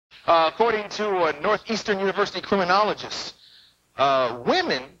According to a Northeastern University criminologist,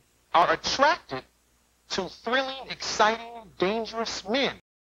 women are attracted to thrilling, exciting, dangerous men.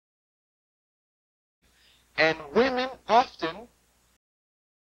 And women often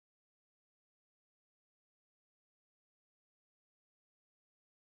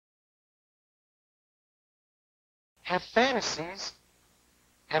have fantasies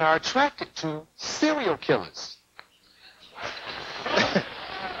and are attracted to serial killers.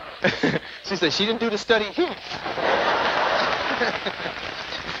 She said she didn't do the study here.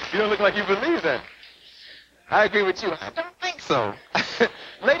 You don't look like you believe that. I agree with you. I don't think so.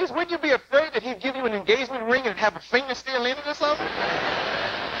 Ladies, wouldn't you be afraid that he'd give you an engagement ring and have a finger still in it or something?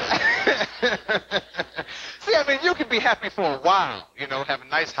 See, I mean, you could be happy for a while, you know, have a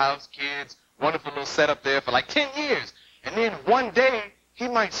nice house, kids, wonderful little setup there for like 10 years. And then one day, he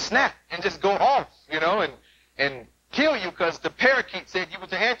might snap and just go off, you know, and kill you because the parakeet said you was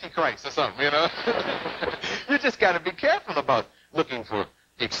the Antichrist or something, you know. You just got to be careful about looking for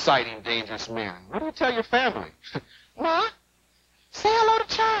exciting, dangerous men. What do you tell your family? Ma, say hello to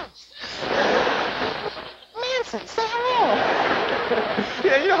Charles. Manson, say hello.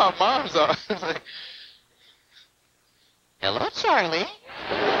 Yeah, you know how moms are. It's like, hello, Charlie.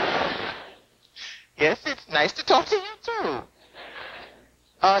 Yes, it's nice to talk to you, too.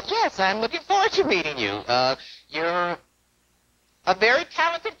 Yes, I'm looking forward to meeting you. You're a very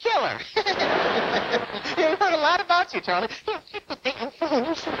talented killer. You've heard a lot about you, Charlie. People think I'm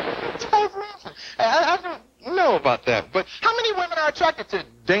funny. Charles Manson. I don't know about that, but how many women are attracted to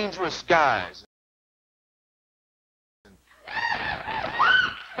dangerous guys?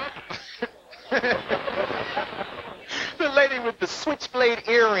 The lady with the switchblade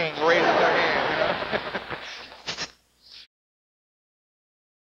earring raises her hand, you know?